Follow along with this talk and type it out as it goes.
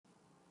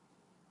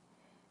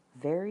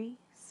very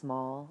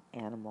small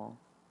animal.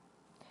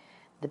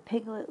 The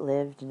piglet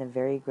lived in a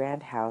very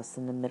grand house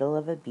in the middle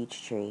of a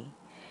beech tree,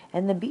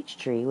 and the beech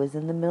tree was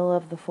in the middle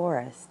of the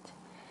forest,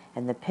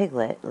 and the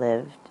piglet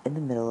lived in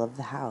the middle of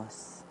the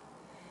house.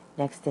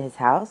 Next to his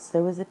house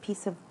there was a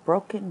piece of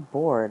broken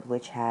board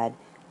which had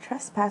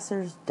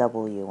Trespassers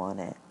W on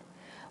it.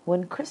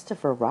 When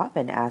Christopher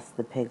Robin asked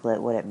the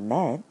piglet what it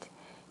meant,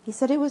 he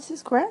said it was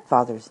his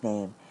grandfather's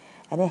name,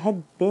 and it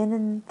had been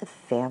in the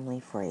family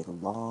for a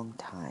long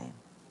time.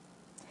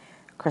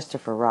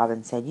 Christopher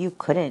Robin said you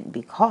couldn't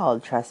be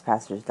called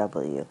Trespassers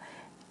W,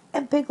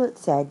 and Piglet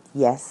said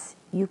yes,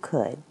 you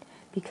could,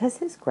 because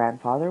his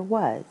grandfather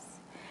was,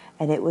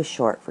 and it was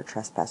short for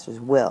Trespassers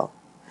Will,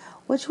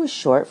 which was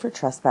short for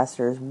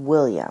Trespassers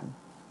William.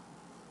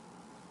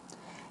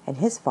 And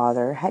his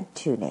father had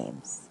two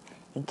names,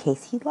 in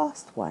case he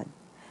lost one,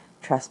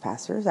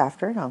 Trespassers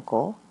after an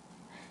uncle,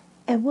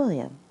 and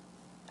William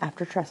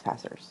after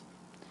Trespassers.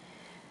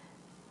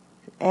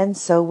 And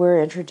so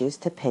we're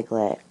introduced to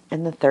Piglet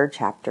in the third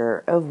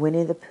chapter of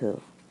Winnie the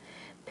Pooh.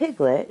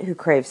 Piglet, who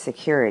craves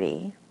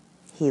security,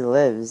 he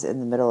lives in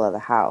the middle of a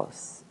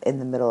house, in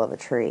the middle of a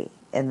tree,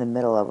 in the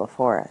middle of a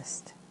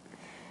forest.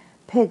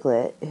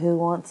 Piglet, who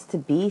wants to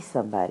be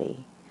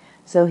somebody,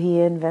 so he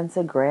invents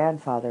a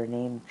grandfather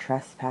named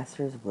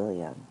Trespassers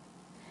William.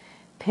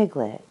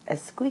 Piglet, a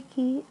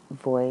squeaky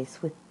voice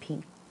with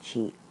pink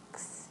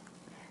cheeks.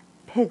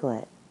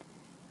 Piglet,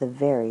 the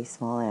very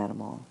small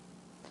animal.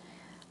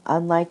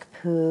 Unlike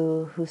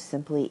Pooh, who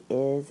simply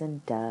is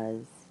and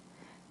does,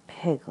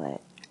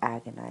 Piglet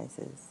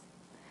agonizes.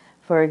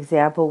 For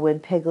example, when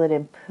Piglet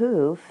and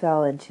Pooh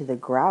fell into the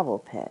gravel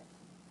pit.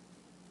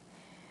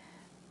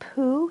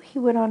 Pooh, he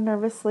went on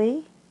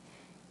nervously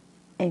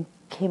and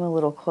came a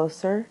little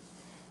closer.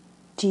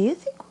 Do you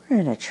think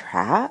we're in a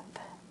trap?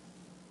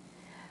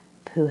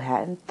 Pooh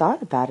hadn't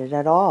thought about it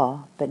at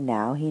all, but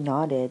now he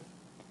nodded.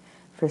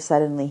 For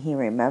suddenly he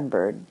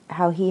remembered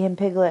how he and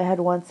Piglet had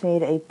once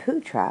made a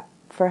Pooh trap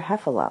for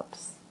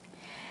heffalumps.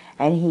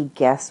 And he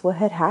guessed what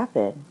had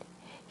happened.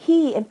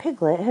 He and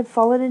Piglet had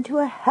fallen into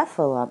a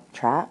heffalump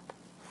trap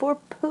for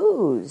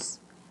Poohs.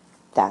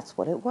 That's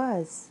what it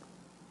was.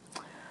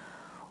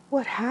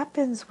 What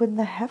happens when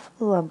the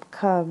heffalump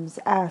comes?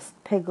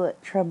 Asked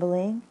Piglet,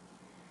 trembling,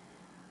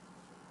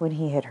 when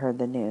he had heard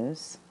the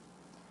news.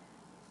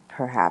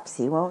 Perhaps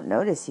he won't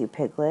notice you,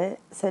 Piglet,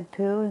 said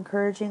Pooh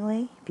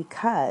encouragingly,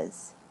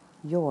 because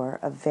you're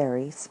a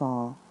very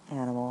small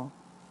animal.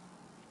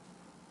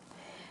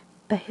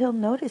 But he'll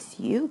notice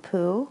you,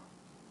 Pooh.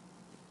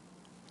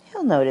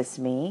 He'll notice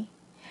me,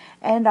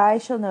 and I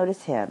shall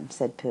notice him,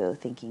 said Pooh,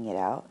 thinking it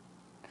out.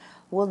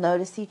 We'll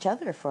notice each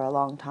other for a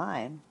long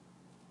time,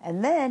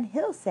 and then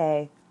he'll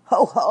say,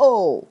 ho,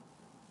 ho!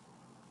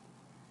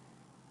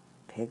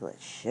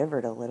 Piglet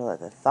shivered a little at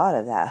the thought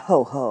of that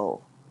ho,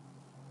 ho,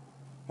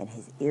 and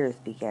his ears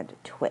began to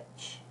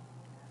twitch.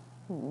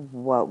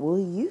 What will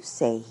you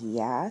say? He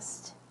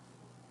asked.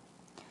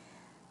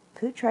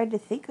 Pooh tried to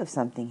think of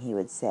something he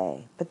would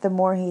say, but the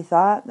more he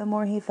thought, the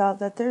more he felt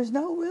that there's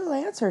no real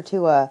answer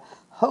to a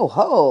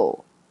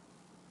ho-ho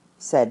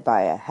said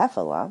by a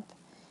heffalump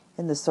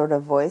in the sort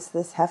of voice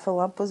this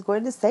heffalump was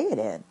going to say it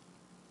in.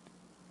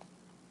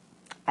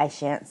 I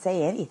shan't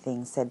say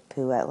anything, said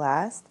Pooh at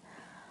last.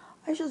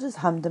 I shall just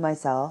hum to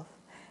myself,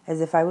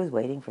 as if I was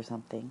waiting for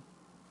something.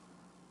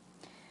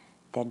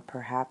 Then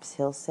perhaps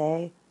he'll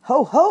say,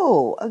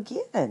 ho-ho,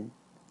 again,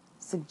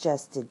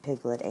 suggested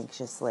Piglet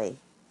anxiously.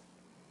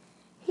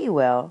 He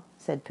will,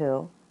 said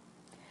Pooh.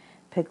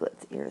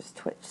 Piglet's ears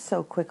twitched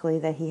so quickly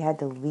that he had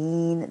to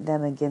lean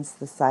them against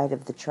the side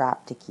of the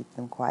trap to keep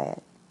them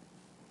quiet.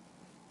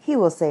 He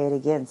will say it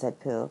again, said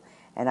Pooh,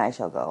 and I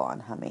shall go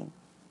on humming.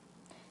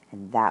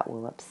 And that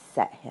will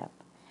upset him,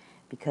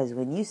 because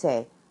when you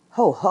say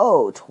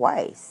ho-ho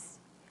twice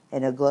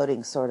in a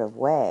gloating sort of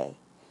way,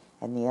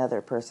 and the other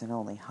person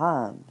only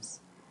hums,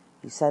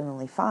 you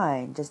suddenly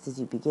find, just as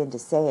you begin to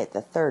say it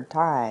the third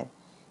time,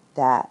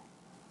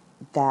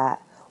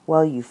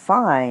 you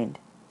find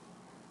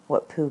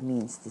what Pooh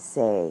means to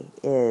say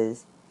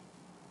is,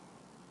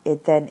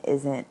 it then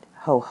isn't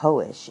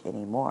ho-ho-ish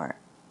anymore.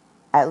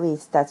 At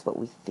least that's what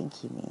we think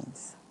he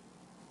means.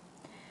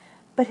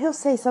 But he'll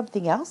say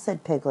something else,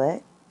 said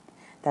Piglet.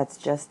 That's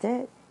just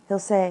it. He'll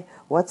say,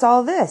 what's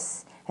all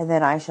this? And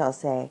then I shall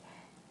say,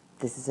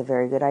 this is a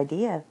very good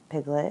idea,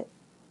 Piglet,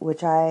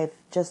 which I've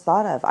just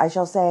thought of. I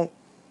shall say,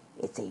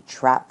 it's a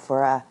trap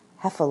for a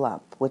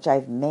heffalump, which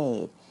I've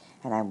made,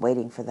 and I'm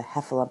waiting for the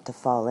heffalump to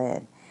fall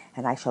in,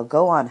 and I shall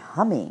go on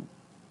humming.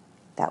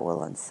 That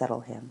will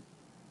unsettle him.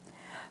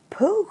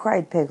 Pooh,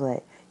 cried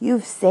Piglet,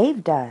 you've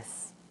saved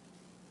us.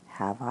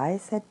 Have I?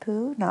 Said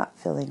Pooh, not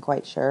feeling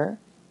quite sure.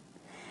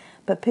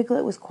 But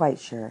Piglet was quite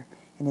sure,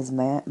 and his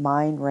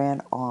mind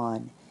ran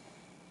on,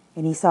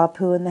 and he saw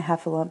Pooh and the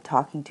heffalump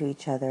talking to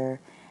each other,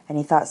 and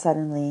he thought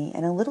suddenly,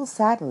 and a little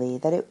sadly,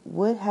 that it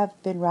would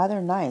have been rather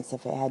nice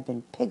if it had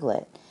been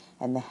Piglet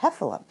and the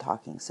heffalump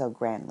talking so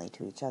grandly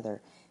to each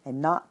other,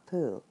 and not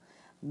Pooh,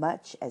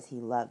 much as he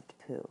loved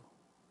Pooh.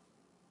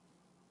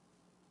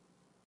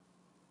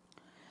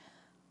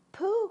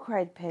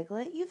 cried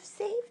Piglet. "You've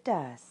saved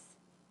us."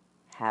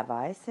 "Have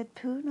I?" said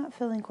Pooh, not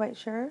feeling quite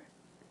sure.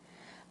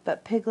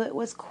 But Piglet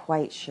was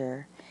quite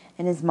sure,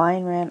 and his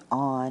mind ran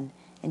on,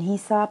 and he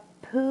saw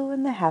Pooh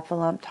and the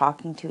Heffalump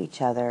talking to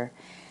each other,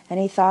 and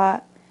he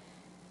thought,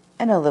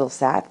 and a little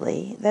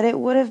sadly, that it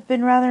would have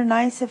been rather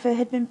nice if it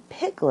had been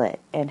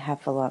Piglet and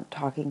Heffalump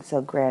talking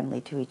so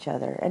grandly to each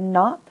other, and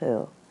not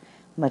Pooh,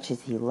 much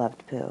as he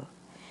loved Pooh,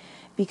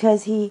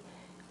 because he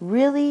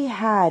really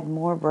had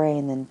more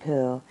brain than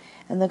Pooh,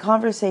 and the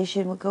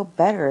conversation would go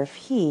better if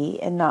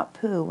he and not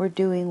Pooh were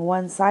doing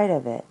one side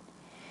of it.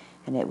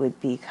 And it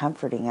would be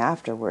comforting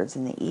afterwards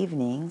in the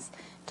evenings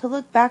to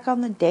look back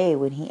on the day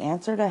when he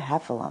answered a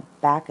Heffalump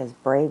back as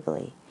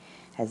bravely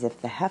as if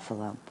the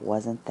Heffalump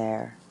wasn't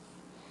there.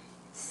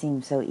 It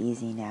seemed so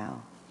easy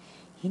now.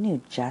 He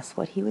knew just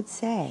what he would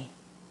say.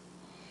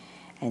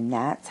 And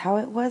that's how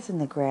it was in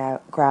the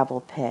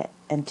gravel pit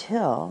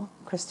until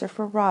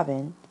Christopher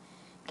Robin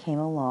came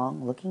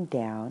along looking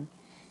down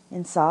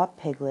and saw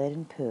Piglet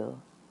and Pooh.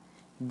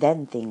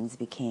 Then things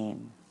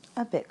became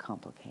a bit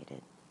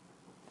complicated.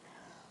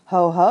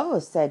 "Ho, ho,"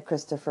 said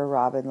Christopher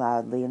Robin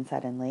loudly and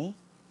suddenly.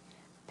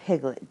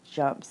 Piglet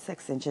jumped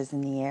 6 inches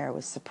in the air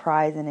with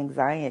surprise and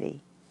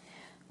anxiety,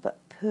 but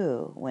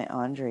Pooh went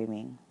on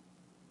dreaming.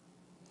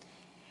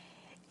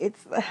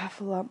 "It's the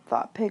Heffalump,"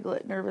 thought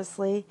Piglet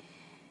nervously.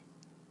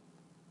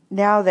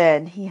 "Now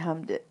then," he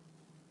hummed it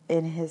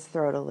in his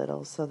throat a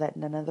little so that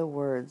none of the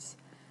words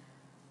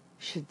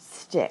should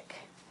stick.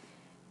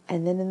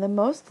 And then in the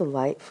most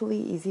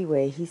delightfully easy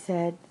way he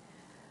said,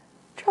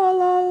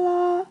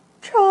 "Tra-la-la,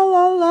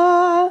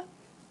 tra-la-la."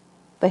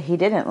 But he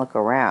didn't look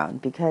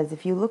around, because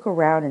if you look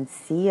around and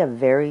see a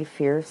very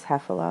fierce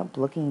Heffalump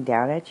looking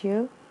down at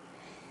you,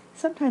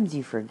 sometimes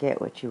you forget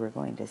what you were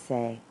going to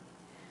say.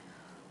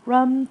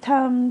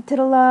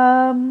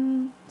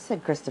 "Rum-tum-tiddle-um,"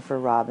 said Christopher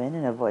Robin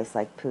in a voice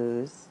like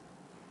Pooh's.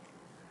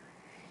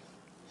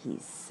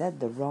 "He's said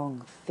the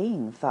wrong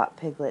thing," thought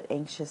Piglet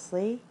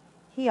anxiously.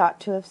 "He ought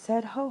to have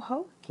said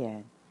ho-ho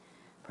again.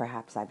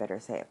 Perhaps I better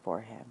say it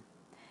for him."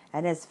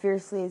 And as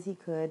fiercely as he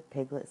could,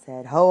 Piglet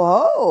said,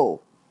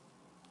 "Ho-ho!"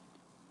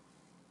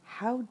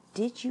 "How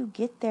did you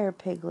get there,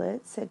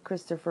 Piglet?" said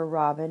Christopher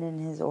Robin in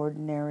his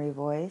ordinary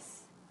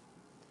voice.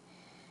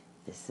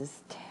 "This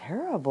is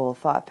terrible,"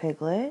 thought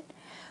Piglet.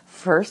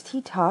 "First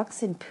he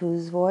talks in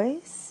Pooh's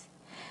voice,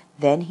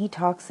 then he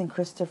talks in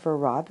Christopher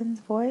Robin's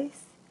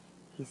voice.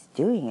 He's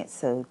doing it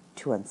so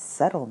to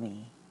unsettle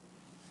me."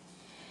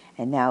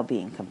 And now,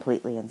 being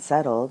completely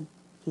unsettled,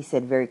 he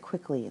said very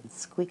quickly and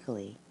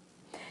squeakily,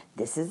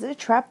 "This is a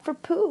trap for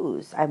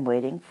Pooh's. I'm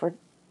waiting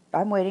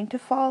to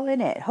fall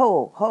in it.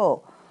 Ho,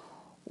 ho!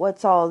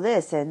 What's all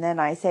this?" And then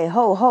I say,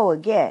 "Ho, ho!"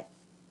 again.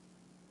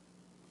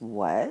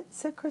 "What?"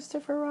 said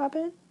Christopher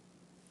Robin.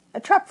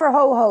 "A trap for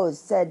ho-hos,"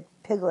 said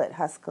Piglet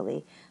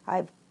huskily.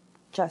 "I've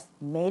just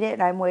made it,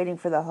 and I'm waiting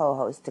for the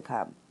ho-hos to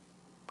come.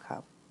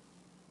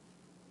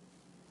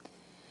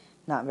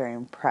 Not very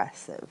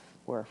impressive,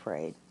 we're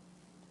afraid.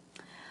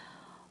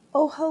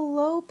 "Oh,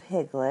 hello,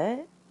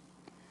 Piglet.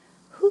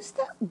 Who's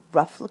that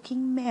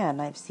rough-looking man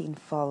I've seen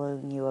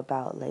following you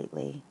about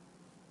lately?"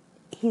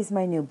 "He's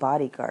my new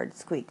bodyguard,"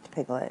 squeaked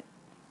Piglet.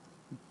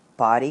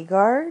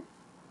 "Bodyguard?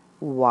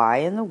 Why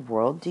in the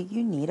world do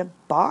you need a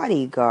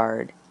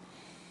bodyguard?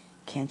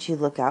 Can't you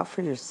look out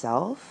for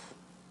yourself?"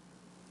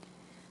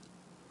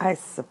 "I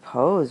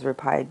suppose,"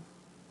 replied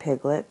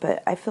Piglet,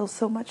 "but I feel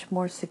so much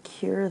more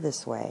secure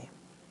this way."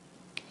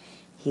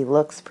 "He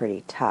looks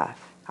pretty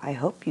tough. I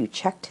hope you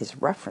checked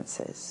his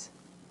references."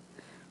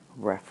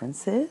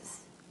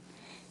 "References?"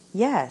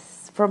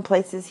 "Yes, from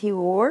places he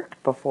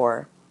worked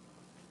before."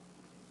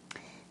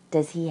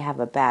 "Does he have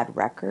a bad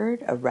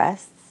record?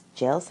 Arrests,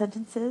 jail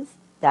sentences,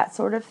 that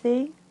sort of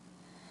thing?"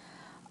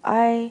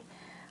 I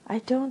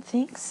don't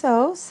think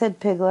so," said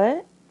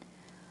Piglet.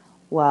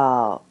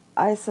 "Well,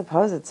 I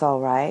suppose it's all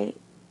right,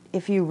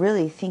 if you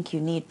really think you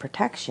need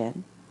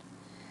protection.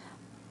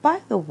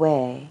 By the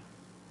way,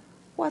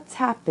 what's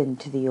happened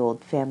to the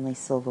old family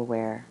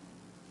silverware?"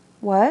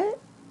 "What?"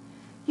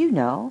 "You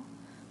know,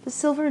 the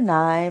silver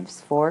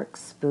knives, forks,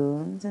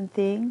 spoons, and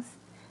things.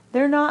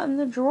 They're not in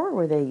the drawer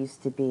where they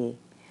used to be.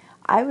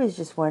 I was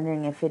just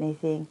wondering if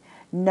anything—"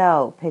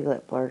 "No,"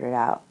 Piglet blurted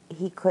out.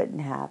 "He couldn't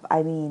have.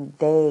 I mean,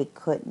 they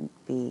couldn't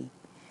be.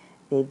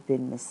 They've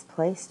been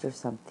misplaced or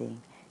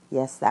something.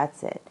 Yes,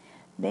 that's it.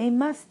 They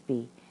must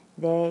be.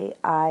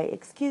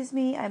 Excuse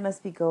me, I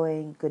must be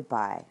going.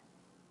 Goodbye."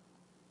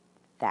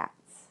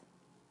 That's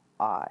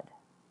odd.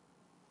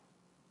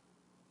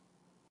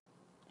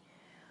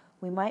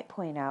 We might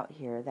point out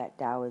here that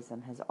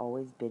Taoism has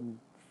always been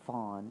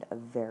fond of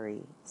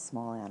very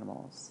small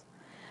animals.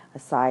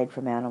 Aside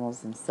from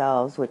animals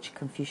themselves, which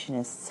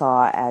Confucianists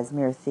saw as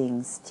mere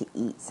things to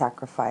eat,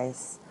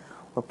 sacrifice,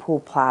 or pull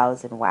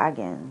plows and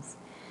wagons,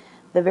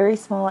 the very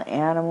small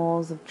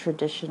animals of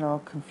traditional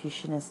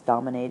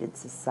Confucianist-dominated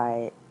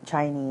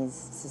Chinese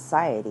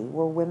society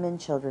were women,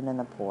 children, and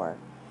the poor,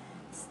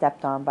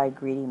 stepped on by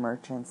greedy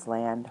merchants,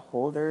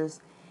 landholders,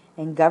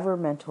 and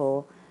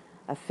governmental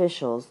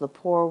officials, the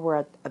poor were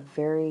at the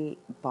very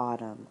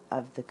bottom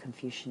of the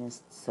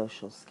Confucianist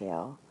social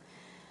scale.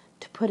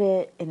 To put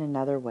it in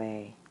another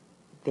way,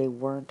 they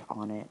weren't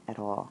on it at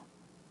all.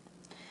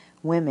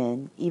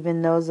 Women,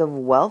 even those of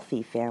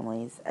wealthy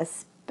families,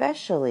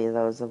 especially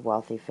those of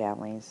wealthy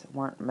families,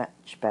 weren't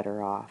much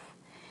better off,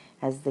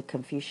 as the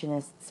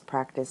Confucianists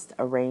practiced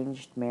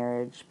arranged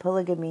marriage,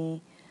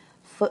 polygamy,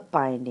 foot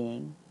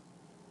binding,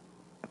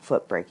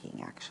 foot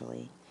breaking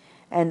actually,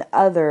 and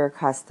other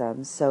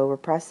customs so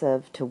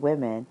repressive to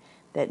women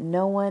that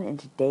no one in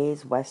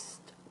today's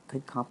West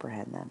could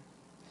comprehend them.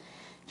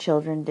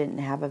 Children didn't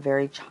have a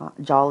very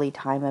jolly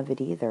time of it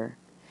either.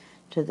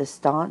 To the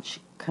staunch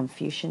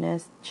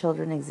Confucianists,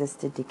 children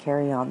existed to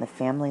carry on the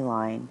family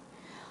line,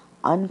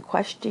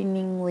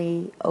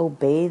 unquestioningly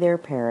obey their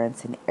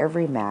parents in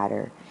every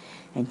matter,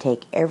 and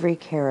take every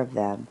care of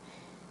them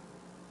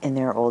in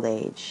their old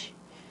age,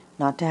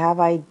 not to have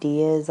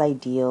ideas,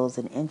 ideals,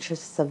 and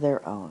interests of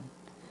their own.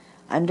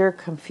 Under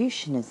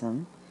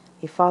Confucianism,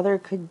 a father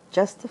could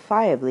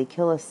justifiably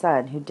kill a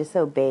son who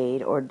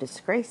disobeyed or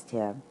disgraced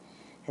him,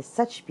 as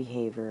such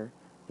behavior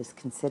was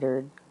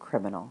considered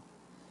criminal.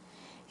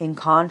 In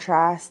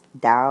contrast,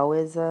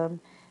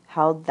 Taoism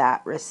held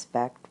that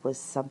respect was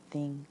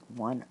something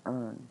one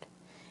earned,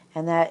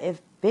 and that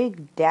if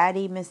Big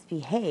Daddy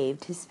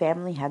misbehaved, his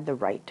family had the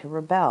right to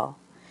rebel.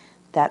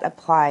 That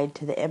applied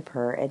to the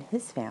emperor and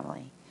his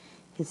family,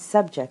 his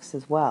subjects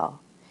as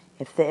well.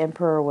 If the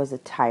emperor was a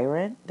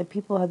tyrant, the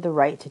people had the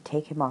right to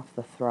take him off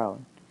the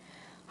throne.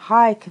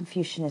 High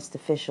Confucianist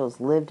officials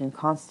lived in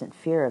constant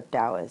fear of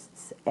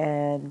Taoists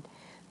and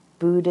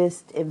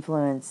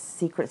Buddhist-influenced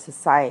secret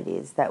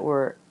societies that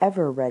were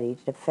ever ready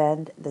to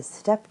defend the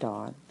stepped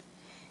on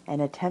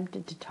and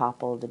attempted to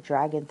topple the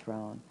dragon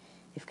throne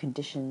if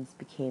conditions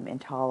became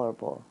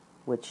intolerable,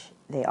 which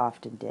they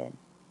often did.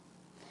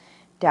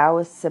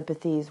 Taoist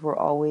sympathies were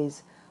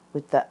always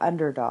with the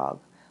underdog,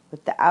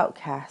 with the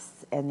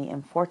outcasts and the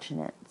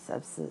unfortunates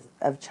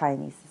of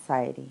Chinese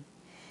society,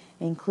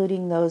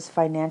 including those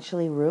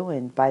financially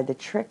ruined by the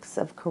tricks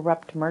of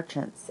corrupt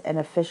merchants and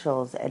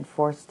officials and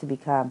forced to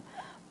become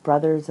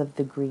brothers of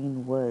the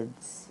green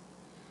woods,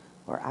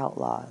 or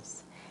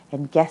outlaws,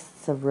 and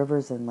guests of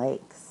rivers and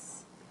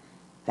lakes,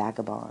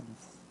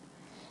 vagabonds.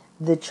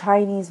 The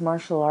Chinese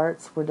martial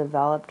arts were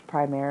developed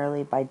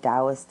primarily by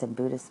Taoist and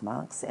Buddhist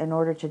monks in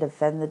order to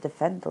defend the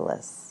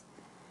defenseless,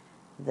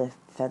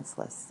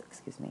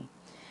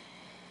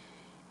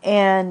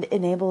 and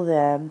enable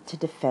them to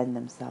defend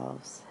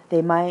themselves.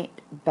 They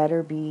might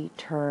better be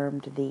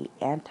termed the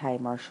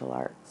anti-martial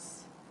arts,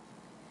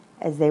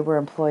 as they were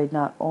employed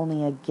not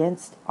only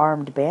against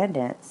armed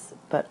bandits,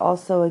 but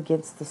also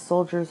against the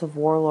soldiers of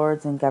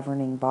warlords and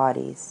governing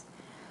bodies,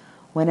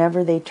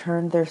 whenever they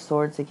turned their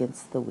swords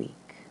against the weak.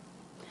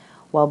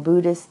 While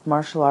Buddhist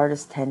martial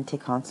artists tend to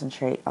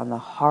concentrate on the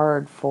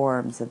hard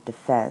forms of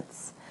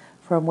defense,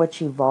 from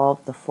which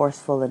evolved the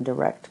forceful and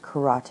direct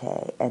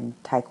karate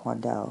and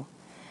taekwondo,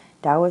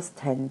 Taoists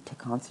tend to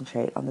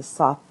concentrate on the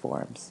soft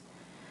forms,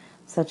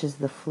 such as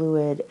the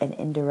fluid and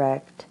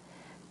indirect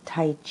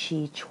Tai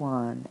Chi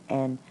Chuan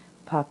and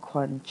Pa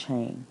Kuan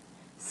Cheng,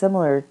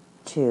 similar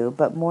to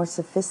but more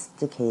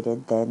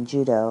sophisticated than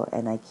Judo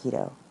and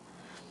Aikido.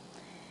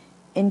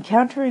 In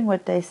countering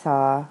what they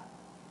saw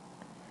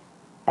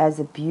as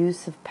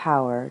abuse of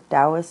power,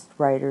 Taoist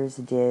writers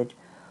did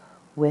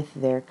with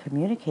their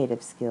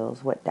communicative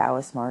skills what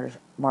Taoist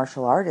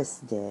martial artists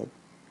did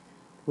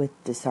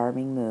with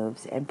disarming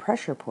moves and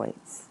pressure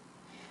points.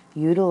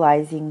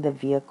 Utilizing the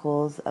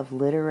vehicles of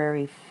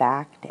literary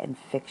fact and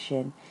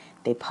fiction,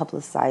 they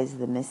publicized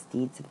the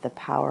misdeeds of the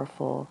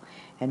powerful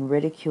and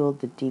ridiculed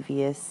the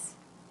devious,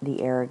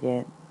 the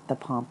arrogant, the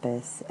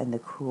pompous, and the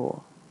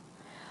cruel.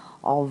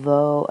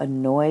 Although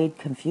annoyed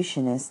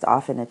Confucianists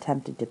often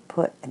attempted to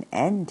put an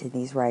end to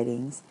these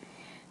writings,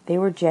 they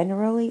were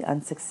generally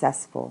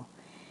unsuccessful,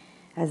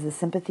 as the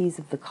sympathies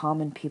of the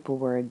common people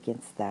were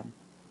against them.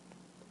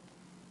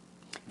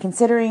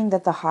 Considering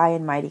that the high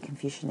and mighty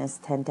Confucianists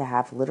tend to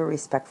have little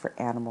respect for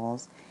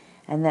animals,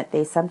 and that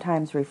they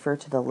sometimes refer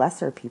to the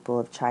lesser people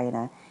of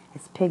China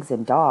as pigs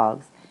and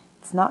dogs,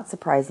 it's not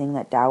surprising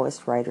that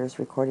Taoist writers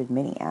recorded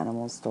many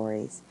animal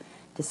stories,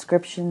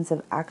 descriptions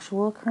of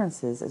actual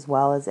occurrences as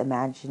well as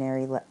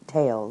imaginary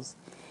tales,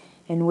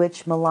 in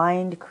which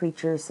maligned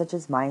creatures such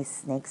as mice,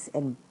 snakes,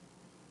 and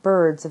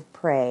birds of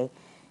prey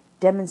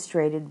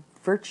demonstrated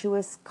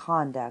virtuous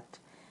conduct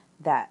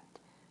that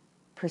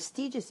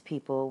prestigious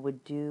people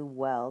would do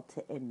well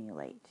to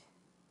emulate.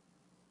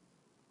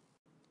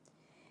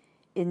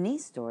 In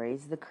these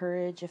stories, the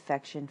courage,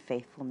 affection,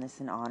 faithfulness,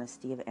 and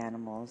honesty of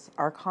animals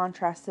are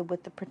contrasted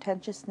with the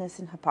pretentiousness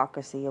and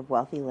hypocrisy of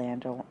wealthy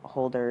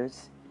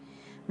landholders,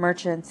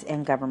 merchants,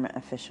 and government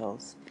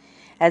officials.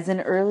 As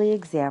an early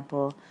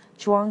example,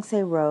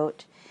 Zhuangzi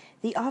wrote,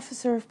 "The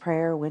officer of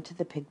prayer went to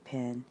the pig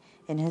pen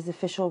in his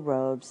official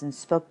robes and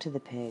spoke to the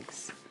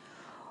pigs.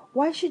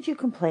 'Why should you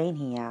complain?'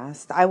 he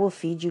asked. 'I will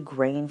feed you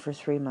grain for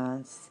 3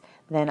 months.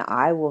 Then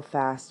I will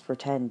fast for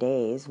 10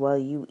 days while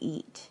you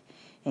eat,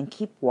 and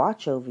keep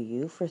watch over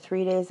you for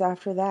 3 days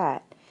after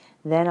that.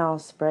 Then I'll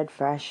spread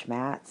fresh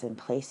mats and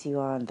place you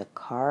on the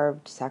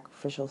carved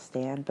sacrificial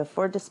stand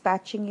before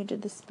dispatching you to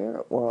the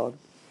spirit world.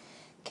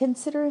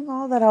 Considering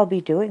all that I'll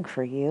be doing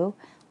for you,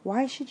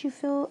 why should you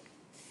feel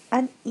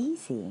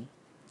uneasy?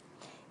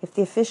 If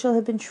the official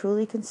had been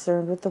truly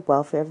concerned with the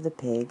welfare of the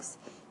pigs,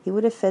 he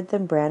would have fed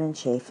them bran and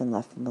chaff and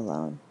left them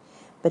alone.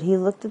 But he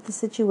looked at the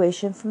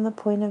situation from the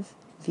point of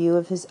view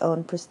of his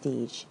own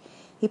prestige.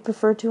 He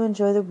preferred to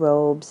enjoy the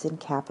robes and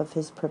cap of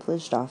his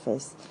privileged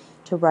office,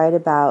 to ride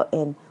about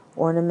in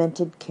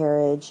ornamented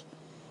carriage,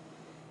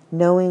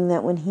 knowing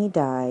that when he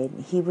died,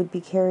 he would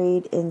be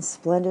carried in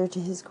splendor to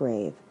his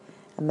grave,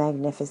 a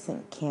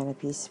magnificent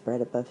canopy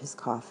spread above his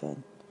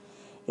coffin.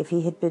 If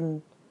he had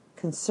been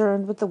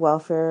concerned with the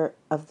welfare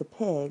of the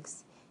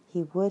pigs,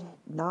 he would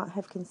not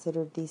have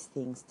considered these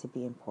things to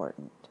be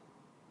important.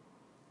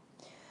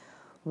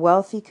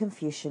 Wealthy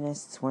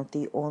Confucianists weren't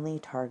the only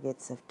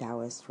targets of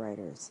Taoist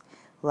writers.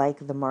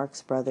 Like the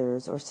Marx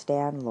Brothers or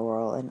Stan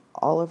Laurel and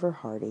Oliver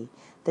Hardy,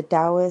 the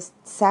Taoists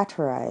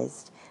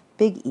satirized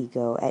big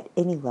ego at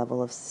any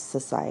level of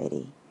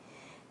society.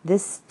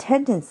 This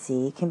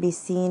tendency can be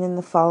seen in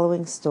the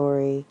following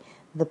story,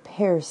 The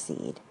Pear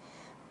Seed,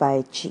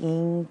 by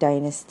Qing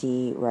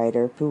Dynasty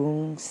writer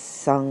Pung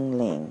Sung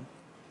Ling.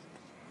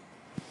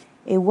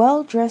 A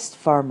well-dressed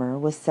farmer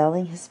was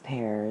selling his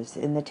pears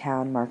in the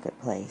town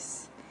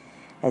marketplace.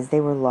 As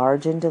they were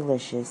large and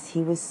delicious,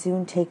 he was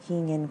soon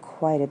taking in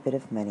quite a bit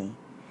of money.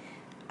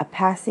 A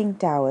passing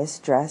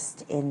Taoist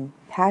dressed in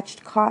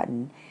patched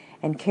cotton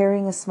and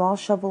carrying a small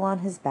shovel on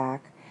his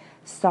back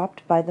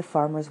stopped by the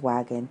farmer's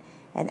wagon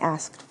and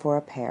asked for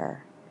a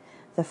pear.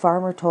 The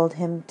farmer told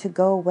him to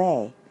go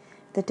away.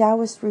 The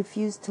Taoist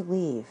refused to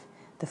leave.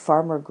 The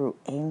farmer grew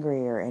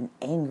angrier and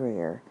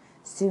angrier.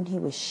 Soon he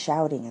was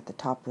shouting at the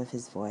top of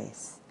his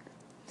voice.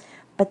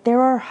 "But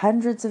there are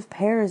hundreds of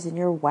pears in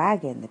your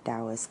wagon," the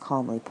Taoist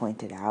calmly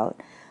pointed out.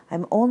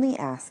 "I'm only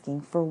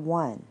asking for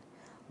one.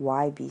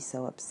 Why be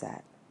so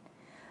upset?"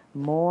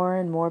 More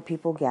and more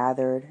people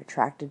gathered,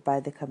 attracted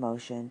by the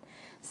commotion.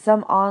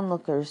 Some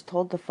onlookers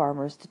told the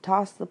farmers to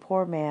toss the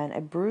poor man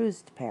a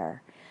bruised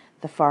pear.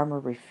 The farmer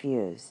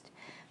refused.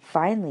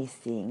 Finally,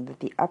 seeing that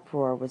the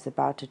uproar was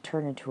about to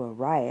turn into a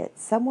riot,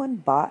 someone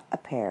bought a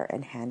pear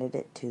and handed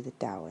it to the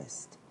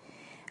Taoist.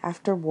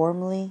 After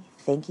warmly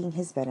thanking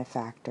his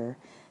benefactor,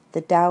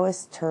 the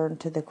Taoist turned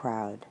to the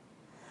crowd.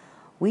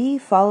 "We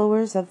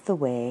followers of the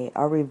way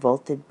are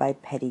revolted by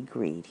petty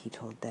greed," he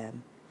told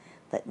them.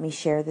 "Let me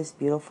share this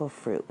beautiful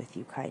fruit with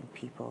you, kind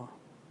people."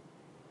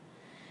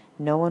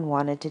 No one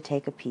wanted to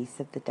take a piece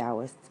of the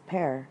Taoist's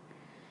pear.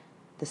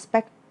 The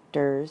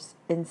spectators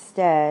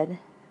insisted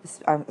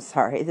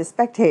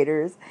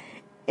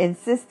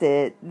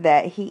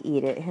that he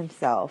eat it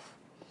himself.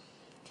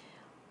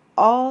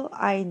 "All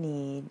I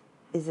need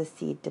is a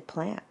seed to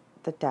plant,"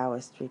 the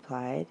Taoist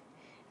replied,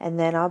 "and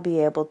then I'll be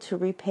able to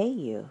repay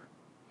you."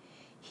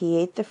 He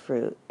ate the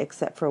fruit,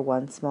 except for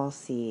one small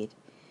seed.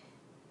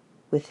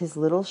 With his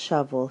little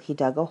shovel, he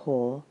dug a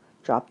hole,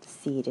 dropped the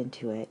seed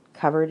into it,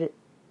 covered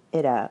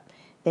it up.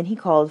 Then he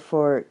called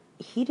for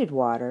heated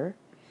water.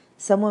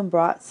 Someone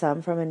brought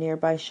some from a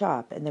nearby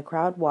shop, and the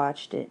crowd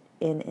watched it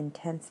in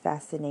intense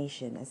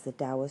fascination as the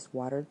Taoist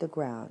watered the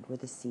ground where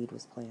the seed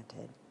was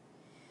planted.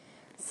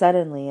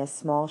 Suddenly, a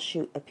small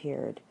shoot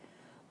appeared,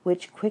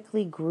 which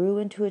quickly grew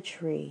into a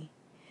tree.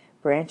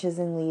 Branches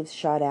and leaves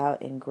shot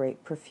out in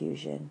great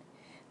profusion.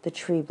 The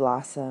tree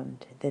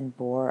blossomed, then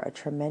bore a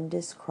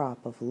tremendous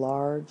crop of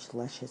large,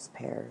 luscious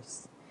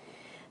pears.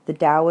 The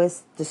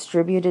Taoist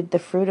distributed the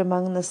fruit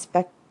among the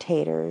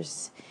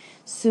spectators.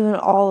 Soon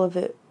all of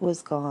it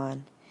was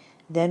gone.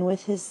 Then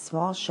with his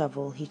small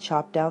shovel he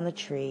chopped down the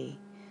tree.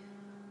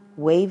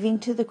 Waving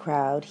to the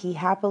crowd, he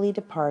happily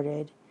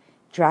departed,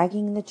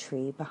 dragging the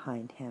tree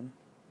behind him.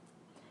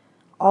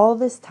 All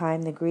this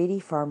time the greedy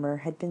farmer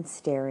had been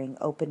staring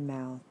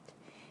open-mouthed.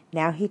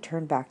 Now he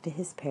turned back to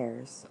his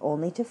pears,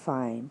 only to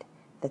find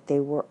that they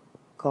were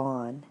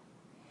gone.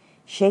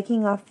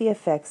 Shaking off the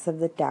effects of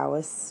the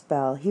Taoist's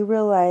spell, he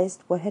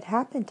realized what had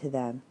happened to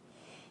them.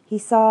 He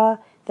saw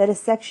that a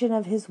section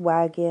of his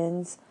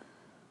wagon's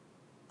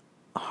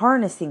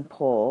harnessing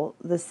pole,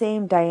 the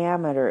same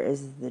diameter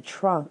as the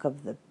trunk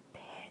of the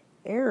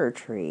pear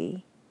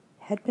tree,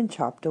 had been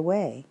chopped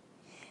away.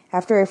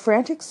 After a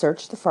frantic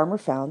search, the farmer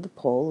found the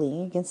pole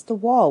leaning against the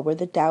wall where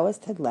the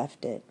Taoist had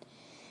left it.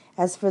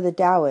 As for the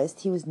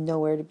Taoist, he was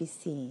nowhere to be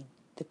seen.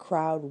 The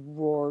crowd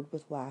roared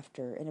with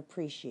laughter in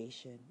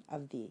appreciation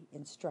of the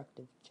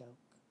instructive joke.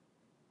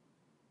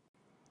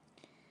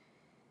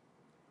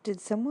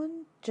 Did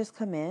someone just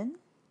come in?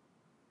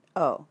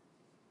 Oh.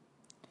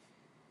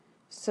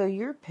 So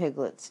you're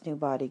Piglet's new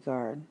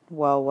bodyguard.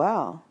 Well,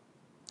 well.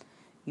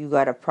 You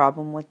got a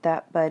problem with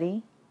that,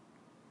 buddy?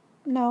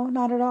 No,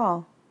 not at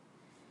all.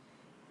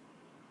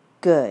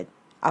 Good.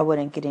 I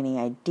wouldn't get any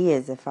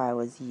ideas if I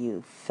was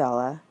you,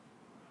 fella.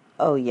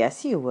 Oh,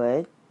 yes, you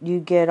would.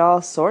 You'd get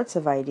all sorts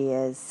of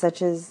ideas,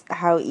 such as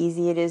how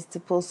easy it is to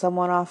pull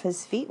someone off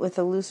his feet with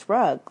a loose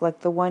rug,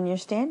 like the one you're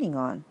standing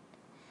on.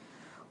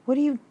 What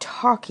are you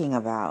talking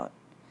about?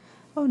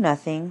 Oh,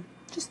 nothing.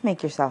 Just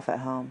make yourself at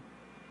home.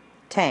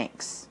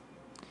 Tanks.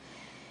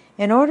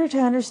 In order to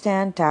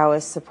understand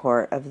Taoist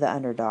support of the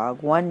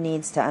underdog, one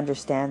needs to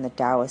understand the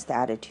Taoist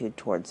attitude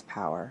towards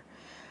power,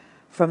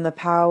 from the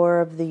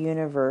power of the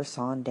universe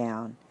on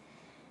down.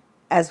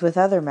 As with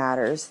other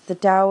matters, the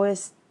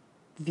Taoist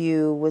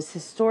view was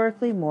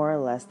historically more or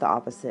less the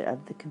opposite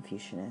of the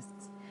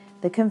Confucianists.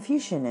 The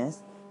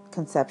Confucianist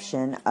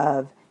conception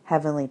of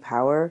heavenly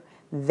power,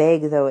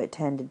 vague though it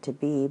tended to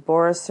be,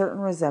 bore a certain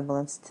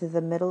resemblance to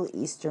the Middle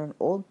Eastern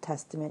Old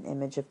Testament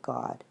image of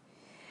God.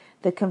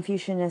 The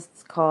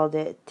Confucianists called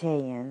it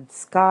Taiyin,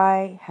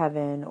 sky,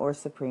 heaven, or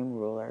supreme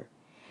ruler.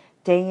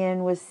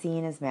 Taiyin was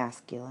seen as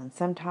masculine,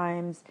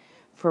 sometimes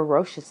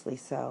ferociously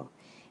so.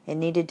 It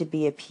needed to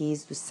be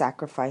appeased with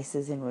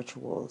sacrifices and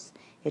rituals.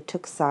 It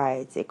took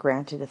sides. It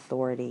granted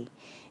authority.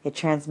 It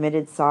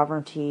transmitted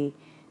sovereignty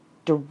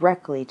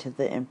directly to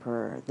the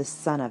emperor, the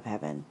son of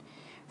heaven.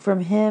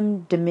 From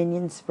him,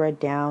 dominion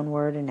spread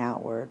downward and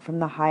outward, from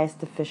the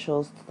highest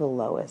officials to the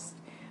lowest,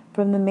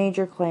 from the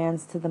major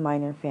clans to the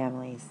minor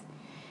families.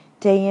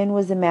 Taiyin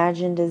was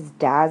imagined as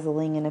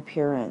dazzling in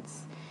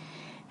appearance,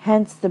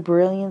 hence the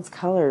brilliant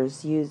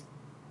colors used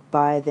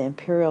by the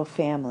imperial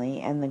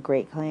family and the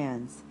great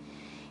clans.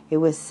 It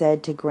was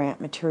said to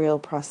grant material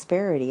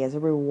prosperity as a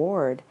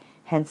reward,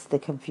 hence the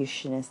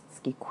Confucianist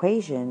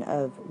equation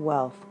of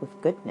wealth with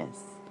goodness.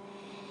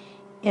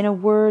 In a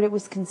word, it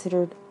was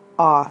considered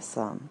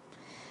awesome,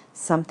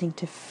 something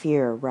to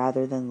fear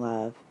rather than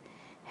love.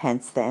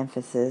 Hence the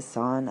emphasis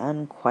on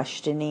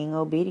unquestioning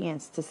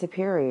obedience to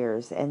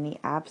superiors and the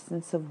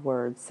absence of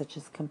words such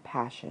as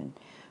compassion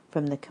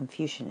from the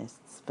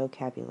Confucianists'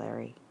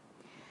 vocabulary.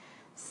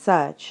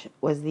 Such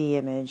was the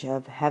image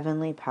of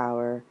heavenly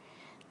power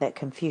that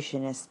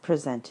Confucianists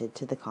presented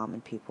to the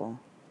common people.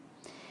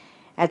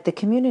 At the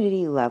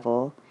community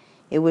level,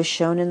 it was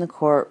shown in the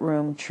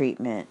courtroom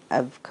treatment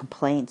of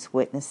complaints,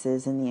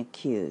 witnesses, and the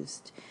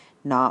accused,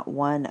 not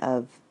one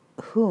of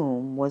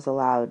whom was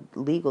allowed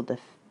legal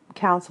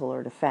counsel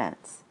or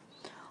defense.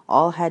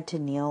 All had to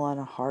kneel on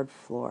a hard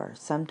floor,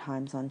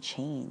 sometimes on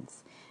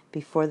chains,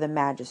 before the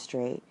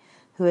magistrate,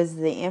 who as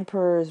the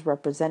emperor's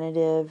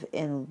representative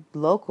in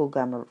local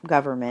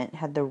government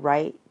had the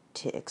right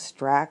to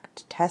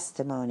extract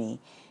testimony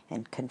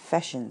and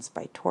confessions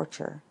by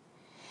torture.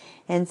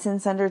 And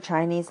since under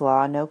Chinese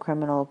law no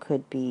criminal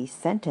could be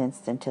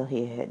sentenced until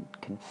he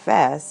had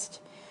confessed,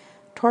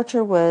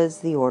 torture was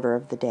the order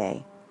of the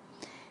day.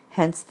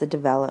 Hence the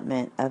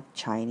development of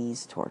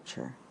Chinese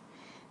torture.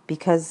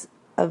 Because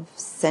of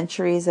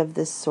centuries of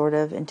this sort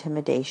of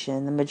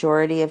intimidation, the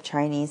majority of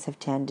Chinese have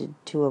tended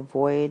to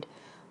avoid,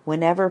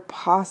 whenever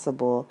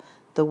possible,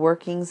 the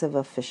workings of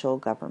official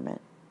government.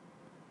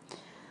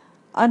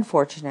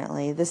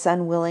 Unfortunately, this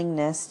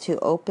unwillingness to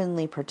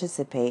openly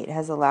participate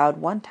has allowed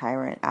one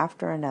tyrant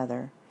after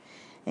another,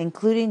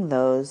 including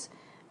those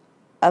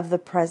of the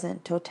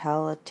present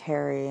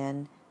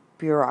totalitarian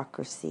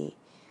bureaucracy,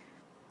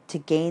 to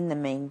gain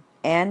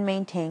and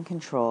maintain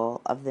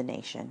control of the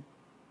nation.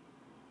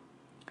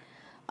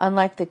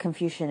 Unlike the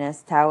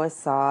Confucianists,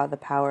 Taoists saw the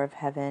power of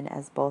heaven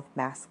as both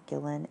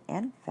masculine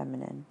and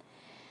feminine,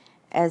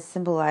 as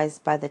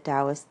symbolized by the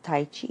Taoist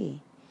Tai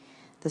Chi,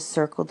 the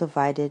circle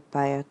divided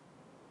by a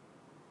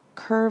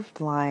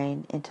curved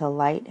line into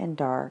light and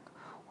dark,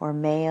 or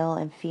male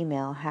and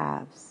female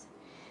halves.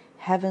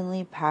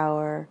 Heavenly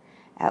power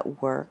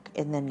at work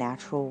in the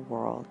natural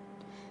world.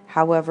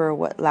 However,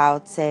 what Lao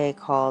Tse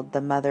called the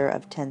mother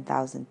of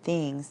 10,000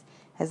 things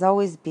has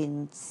always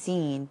been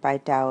seen by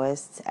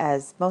Taoists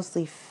as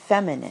mostly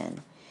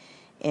feminine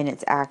in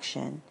its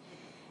action.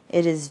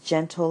 It is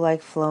gentle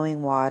like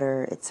flowing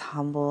water, it's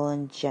humble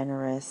and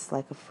generous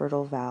like a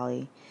fertile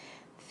valley,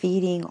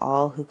 feeding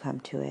all who come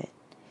to it.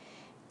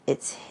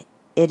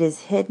 It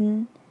is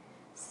hidden,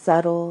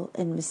 subtle,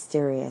 and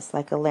mysterious,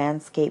 like a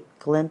landscape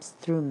glimpsed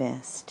through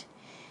mist.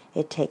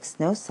 It takes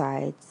no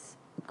sides,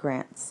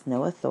 grants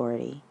no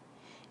authority.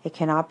 It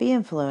cannot be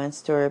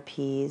influenced or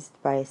appeased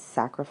by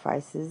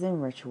sacrifices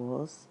and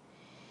rituals.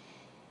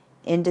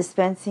 In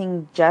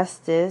dispensing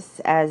justice,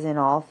 as in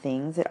all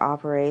things, it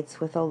operates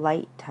with a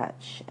light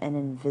touch, an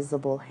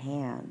invisible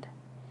hand.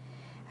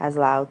 As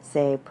Lao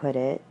Tse put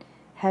it,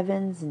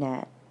 heaven's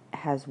net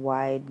has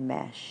wide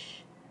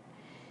mesh,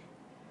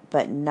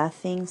 but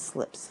nothing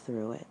slips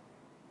through it.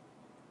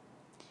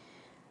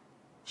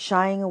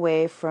 Shying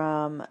away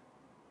from...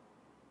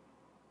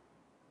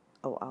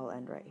 I'll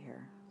end right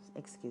here.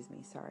 Excuse me,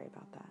 sorry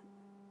about that.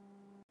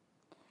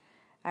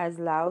 As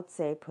Lao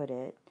Tse put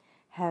it,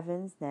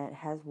 heaven's net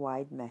has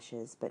wide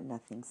meshes, but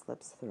nothing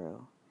slips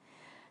through.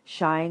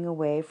 Shying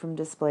away from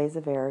displays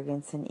of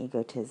arrogance and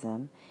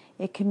egotism,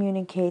 it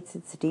communicates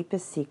its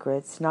deepest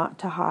secrets not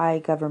to high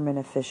government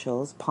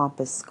officials,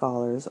 pompous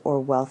scholars, or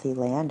wealthy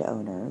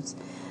landowners,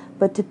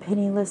 but to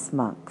penniless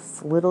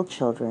monks, little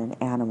children,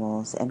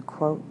 animals, and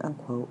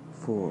quote-unquote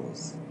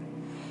fools.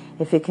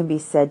 If it can be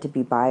said to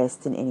be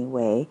biased in any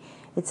way,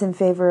 it's in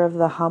favor of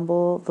the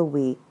humble, the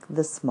weak,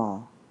 the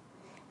small.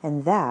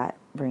 And that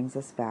brings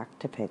us back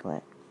to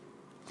Piglet.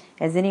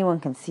 As anyone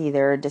can see,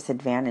 there are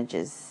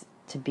disadvantages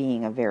to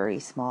being a very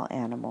small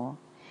animal.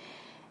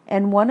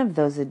 And one of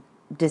those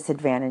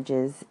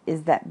disadvantages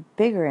is that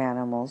bigger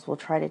animals will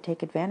try to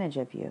take advantage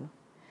of you.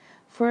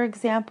 For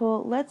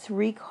example, let's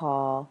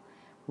recall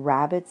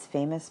Rabbit's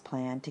famous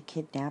plan to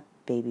kidnap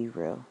baby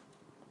Roo.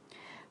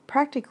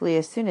 Practically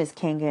as soon as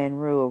Kanga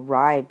and Roo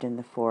arrived in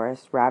the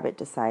forest, Rabbit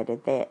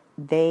decided that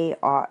they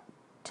ought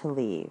to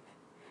leave.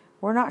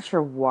 We're not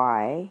sure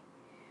why.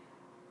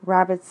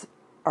 Rabbits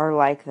are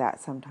like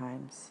that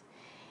sometimes.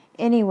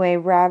 Anyway,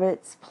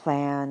 Rabbit's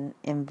plan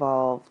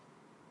involved,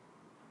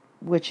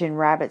 which in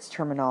Rabbit's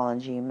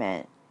terminology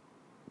meant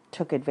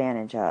took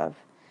advantage of,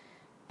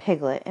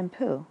 Piglet and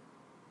Pooh.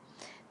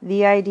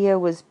 The idea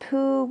was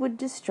Pooh would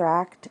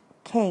distract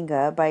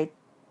Kanga by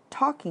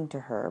talking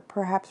to her,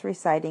 perhaps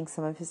reciting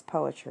some of his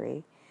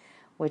poetry,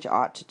 which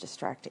ought to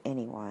distract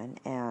anyone,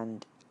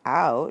 and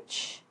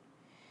ouch,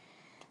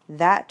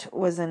 that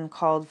was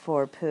uncalled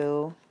for,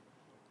 Pooh.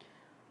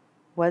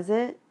 Was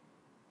it?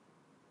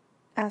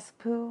 Asked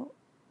Pooh.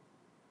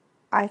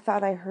 I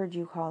thought I heard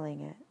you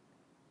calling it.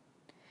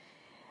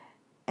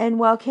 And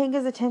while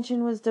Kanga's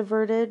attention was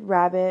diverted,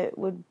 Rabbit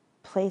would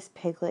place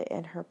Piglet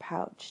in her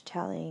pouch,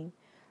 telling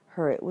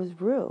her it was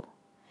Roo,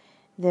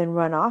 then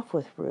run off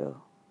with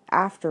Roo.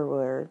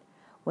 Afterward,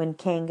 when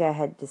Kanga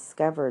had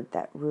discovered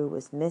that Roo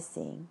was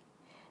missing,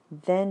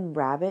 then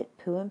Rabbit,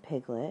 Pooh, and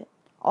Piglet,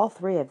 all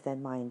three of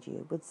them, mind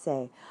you, would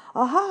say,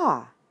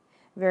 "Aha!"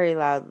 very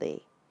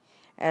loudly.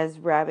 As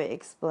Rabbit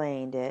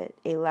explained it,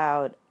 a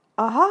loud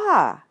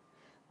 "Aha!"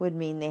 would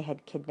mean they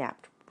had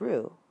kidnapped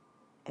Roo,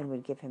 and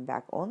would give him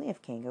back only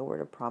if Kanga were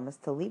to promise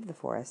to leave the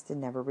forest and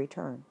never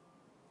return.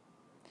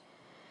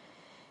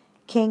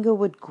 Kanga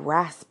would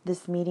grasp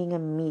this meeting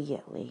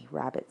immediately,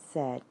 Rabbit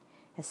said.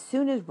 As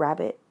soon as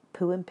Rabbit,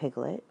 Pooh, and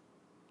Piglet,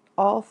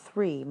 all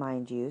three,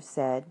 mind you,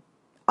 said,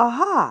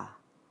 "Aha!"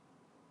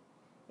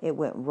 it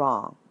went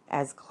wrong,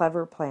 as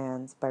clever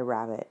plans by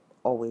Rabbit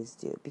always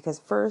do. Because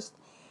first,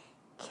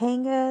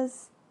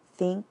 Kangas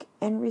think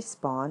and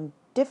respond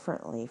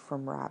differently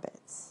from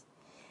rabbits.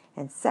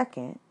 And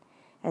second,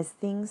 as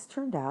things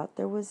turned out,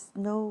 there was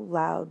no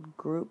loud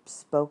group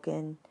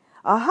spoken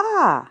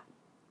 "Aha!"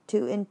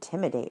 to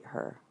intimidate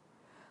her,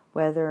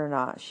 whether or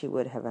not she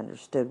would have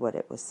understood what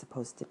it was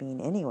supposed to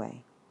mean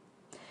anyway.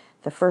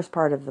 The first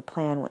part of the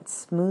plan went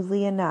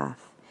smoothly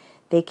enough.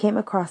 They came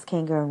across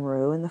Kanga and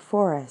Roo in the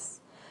forest.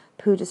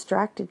 Pooh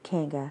distracted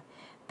Kanga.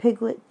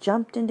 Piglet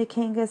jumped into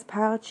Kanga's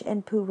pouch,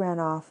 and Pooh ran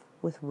off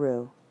with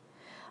Roo.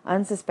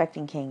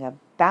 Unsuspecting Kanga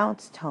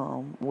bounced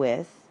home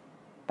with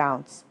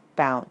bounce,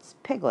 bounce,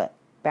 Piglet,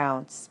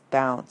 bounce,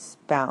 bounce,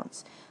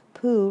 bounce.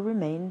 Pooh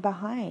remained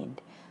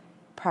behind,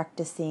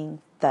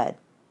 practicing thud,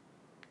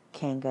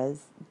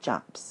 Kanga's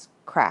jumps,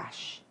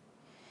 crash.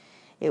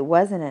 It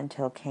wasn't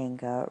until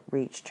Kanga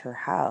reached her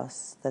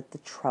house that the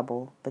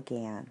trouble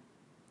began.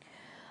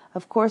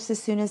 Of course,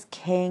 as soon as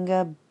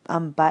Kanga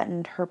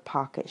unbuttoned her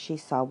pocket, she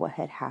saw what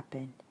had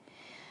happened.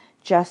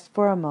 Just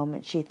for a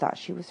moment she thought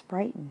she was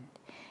frightened,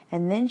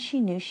 and then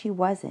she knew she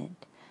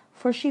wasn't,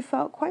 for she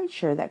felt quite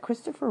sure that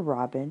Christopher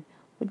Robin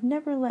would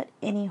never let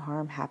any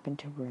harm happen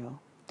to Roo.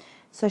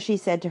 So she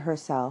said to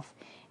herself,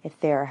 "If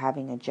they are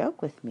having a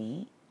joke with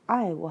me,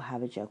 I will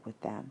have a joke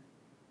with them."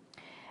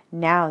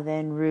 "Now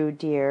then, Roo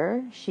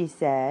dear," she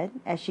said,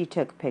 as she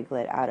took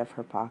Piglet out of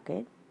her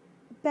pocket,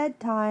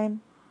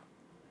 "bedtime."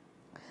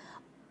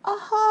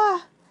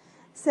 "Aha!"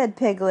 said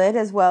Piglet,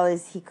 as well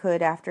as he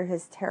could after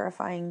his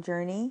terrifying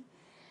journey.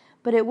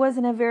 But it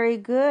wasn't a very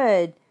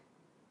good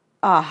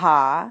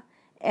aha,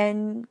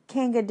 and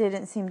Kanga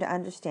didn't seem to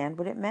understand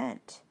what it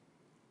meant.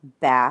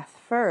 "Bath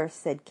first,"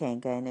 said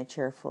Kanga in a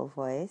cheerful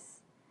voice.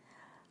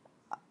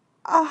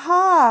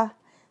 "Aha!"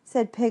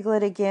 said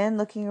Piglet again,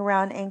 looking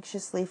around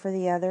anxiously for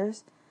the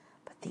others.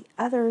 But the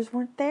others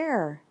weren't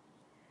there.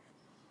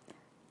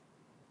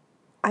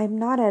 "I'm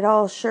not at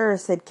all sure,"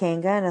 said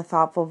Kanga in a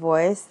thoughtful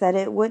voice, "that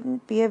it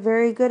wouldn't be a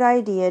very good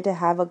idea to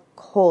have a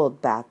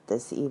cold bath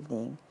this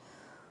evening.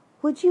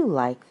 Would you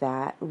like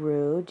that,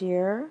 Roo,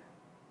 dear?"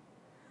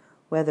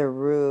 Whether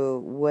Roo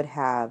would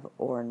have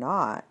or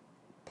not,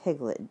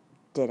 Piglet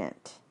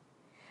didn't.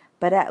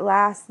 But at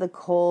last the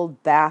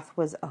cold bath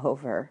was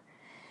over.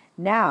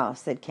 "Now,"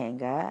 said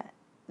Kanga,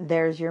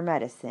 "there's your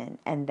medicine,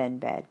 and then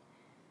bed."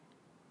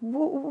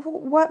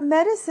 What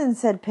medicine?"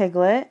 said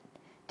Piglet.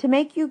 "To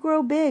make you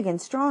grow big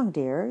and strong,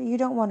 dear. You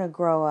don't want to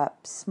grow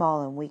up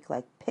small and weak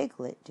like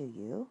Piglet, do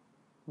you?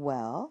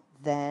 Well,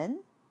 then..."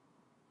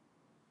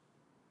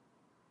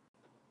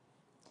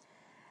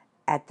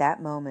 At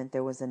that moment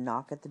there was a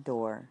knock at the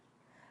door.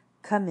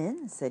 "Come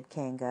in," said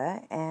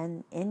Kanga,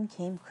 and in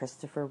came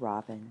Christopher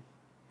Robin.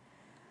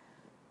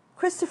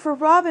 "Christopher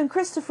Robin,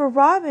 Christopher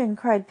Robin,"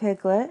 cried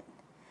Piglet.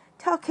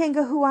 "Tell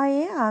Kanga who I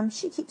am.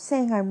 She keeps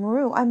saying I'm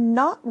Roo. I'm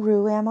not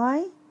Roo, am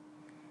I?"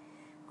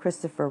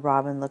 Christopher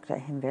Robin looked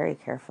at him very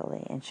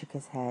carefully and shook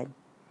his head.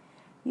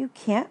 "You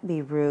can't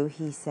be Roo,"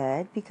 he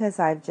said, "because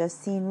I've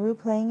just seen Roo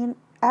playing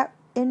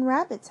in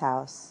Rabbit's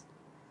house."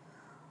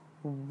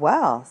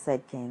 "Well,"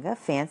 said Kanga,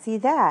 "fancy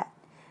that.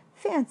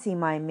 Fancy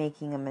my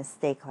making a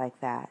mistake like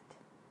that."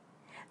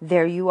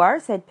 There you are,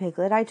 said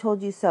Piglet. I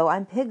told you so.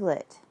 I'm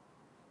Piglet.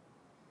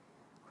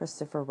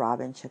 Christopher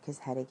Robin shook his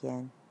head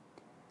again.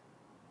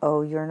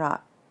 Oh, you're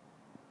not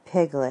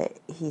Piglet,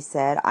 he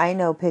said. I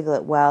know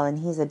Piglet well, and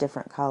he's a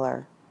different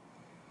color.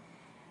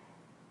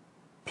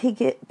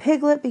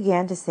 Piglet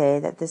began to say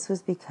that this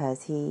was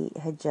because he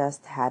had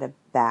just had a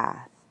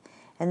bath,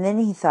 and then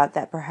he thought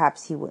that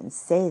perhaps he wouldn't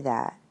say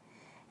that,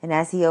 and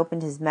as he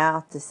opened his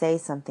mouth to say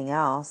something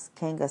else,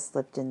 Kanga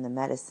slipped in the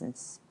medicine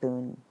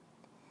spoon.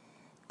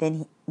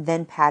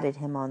 Then patted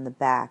him on the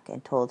back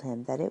and told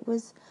him that it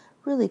was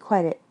really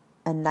quite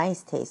a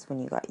nice taste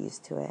when you got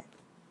used to it.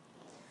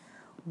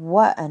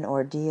 What an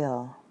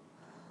ordeal.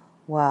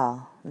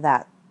 Well,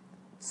 that's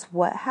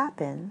what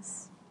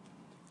happens.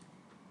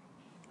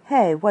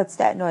 Hey, what's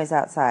that noise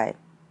outside?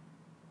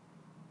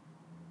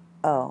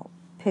 Oh,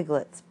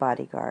 Piglet's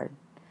bodyguard.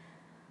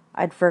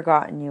 I'd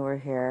forgotten you were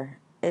here.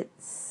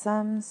 It's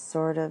some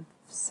sort of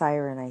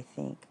siren, I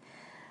think.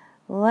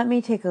 Let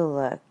me take a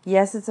look.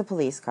 Yes, it's a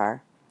police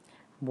car.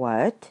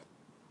 What?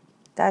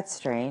 That's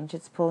strange.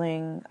 It's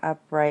pulling up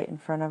right in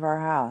front of our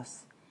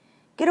house.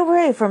 Get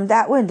away from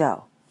that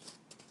window.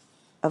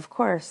 Of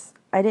course,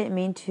 I didn't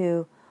mean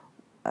to.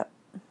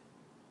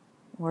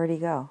 Where'd he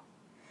go?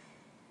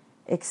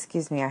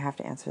 Excuse me, I have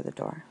to answer the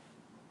door.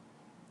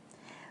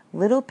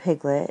 Little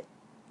Piglet,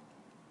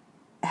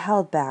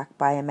 held back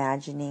by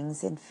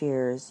imaginings and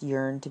fears,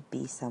 yearned to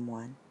be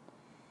someone.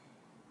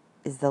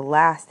 Is the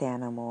last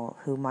animal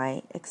who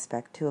might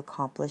expect to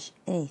accomplish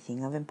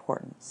anything of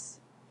importance.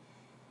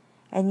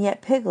 And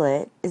yet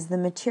Piglet is the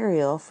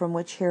material from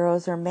which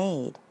heroes are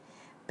made.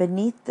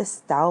 Beneath the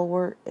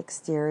stalwart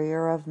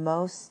exterior of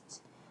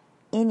most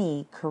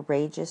any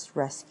courageous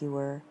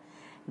rescuer,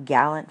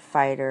 gallant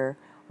fighter,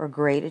 or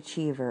great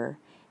achiever,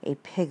 a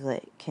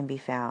piglet can be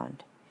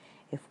found,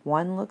 if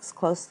one looks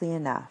closely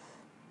enough.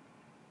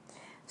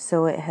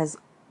 So it has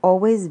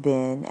always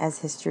been, as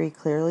history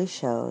clearly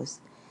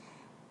shows,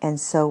 and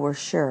so we're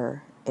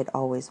sure it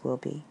always will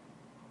be.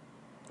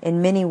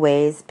 In many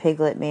ways,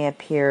 Piglet may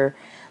appear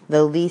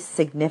the least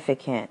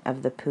significant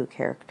of the Pooh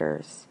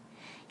characters,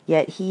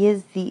 yet he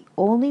is the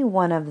only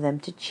one of them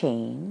to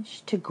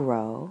change, to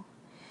grow,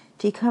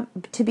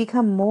 to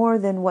become more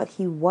than what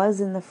he was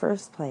in the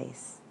first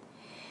place.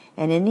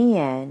 And in the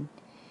end,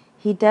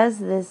 he does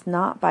this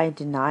not by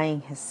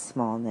denying his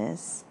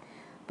smallness,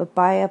 but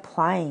by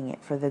applying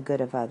it for the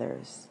good of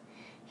others.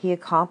 He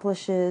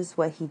accomplishes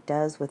what he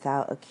does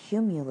without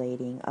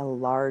accumulating a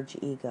large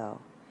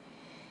ego.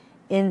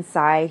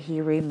 Inside,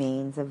 he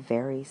remains a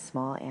very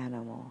small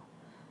animal,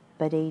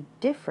 but a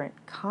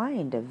different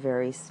kind of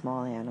very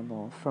small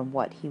animal from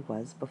what he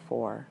was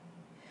before.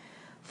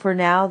 For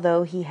now,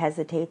 though he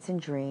hesitates and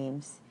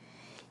dreams,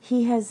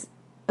 he has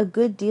a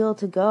good deal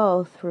to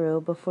go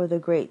through before the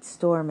great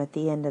storm at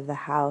the end of the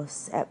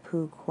house at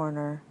Pooh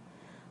Corner,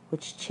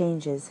 which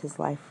changes his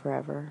life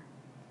forever.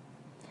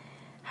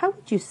 How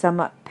would you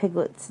sum up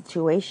Piglet's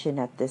situation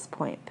at this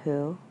point,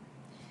 Pooh?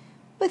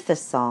 With a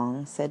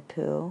song, said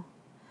Pooh.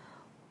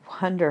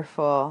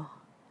 Wonderful.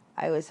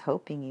 I was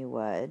hoping you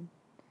would.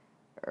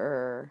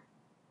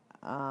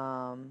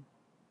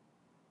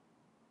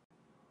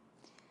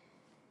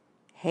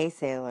 Hey,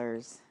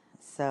 sailors.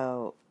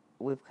 So,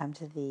 we've come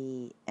to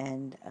the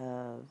end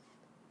of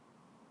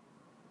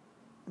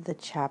the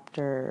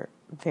chapter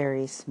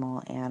Very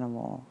Small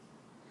Animal,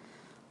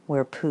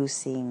 where Pooh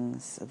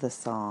sings the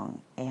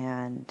song.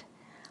 And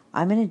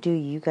I'm going to do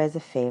you guys a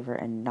favor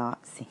and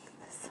not sing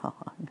the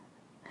song,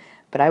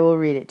 but I will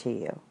read it to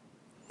you.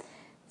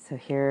 So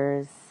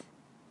here's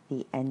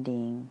the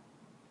ending,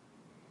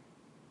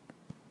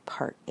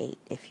 part 8,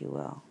 if you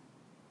will.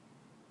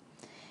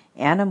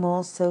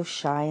 Animals so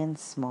shy and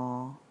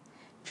small,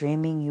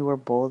 dreaming you were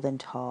bold and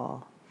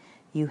tall,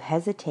 you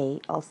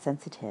hesitate, all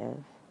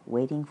sensitive,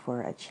 waiting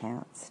for a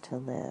chance to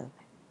live.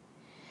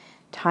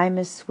 Time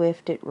is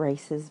swift, it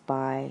races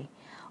by,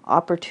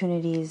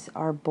 opportunities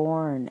are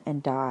born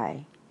and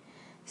die.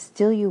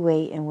 Still you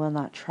wait and will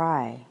not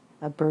try,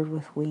 a bird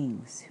with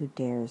wings who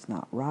dares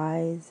not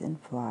rise and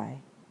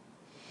fly.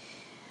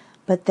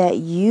 But that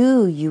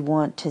you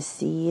want to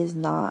see is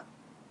not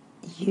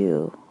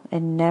you,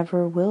 and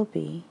never will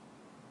be.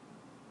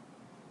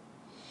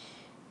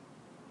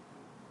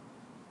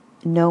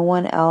 No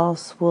one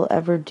else will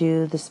ever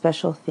do the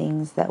special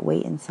things that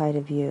wait inside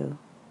of you.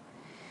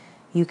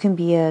 You can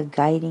be a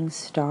guiding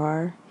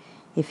star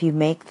if you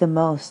make the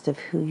most of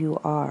who you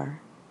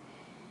are,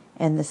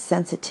 and the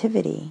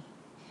sensitivity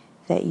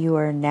that you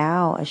are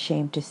now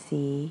ashamed to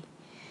see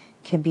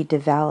can be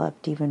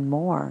developed even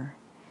more,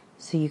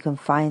 so you can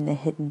find the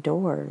hidden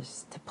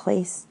doors to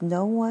places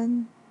no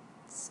one's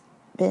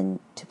been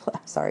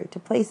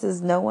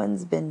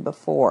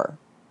before.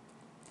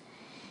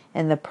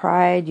 And the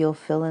pride you'll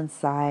feel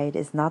inside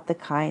is not the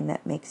kind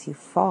that makes you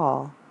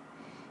fall.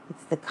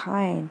 It's the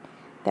kind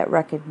that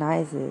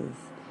recognizes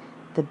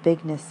the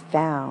bigness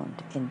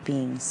found in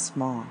being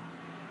small.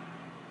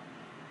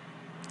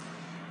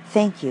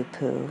 Thank you,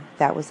 Pooh.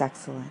 That was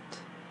excellent.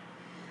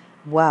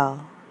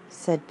 Well,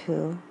 said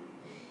Pooh,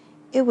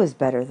 it was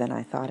better than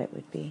I thought it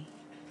would be.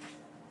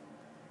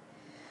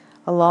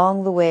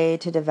 Along the way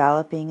to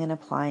developing and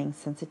applying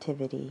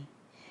sensitivity,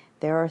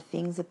 there are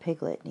things a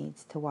piglet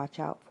needs to watch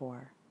out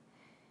for,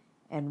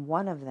 and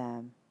one of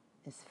them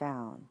is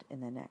found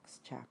in the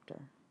next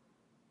chapter.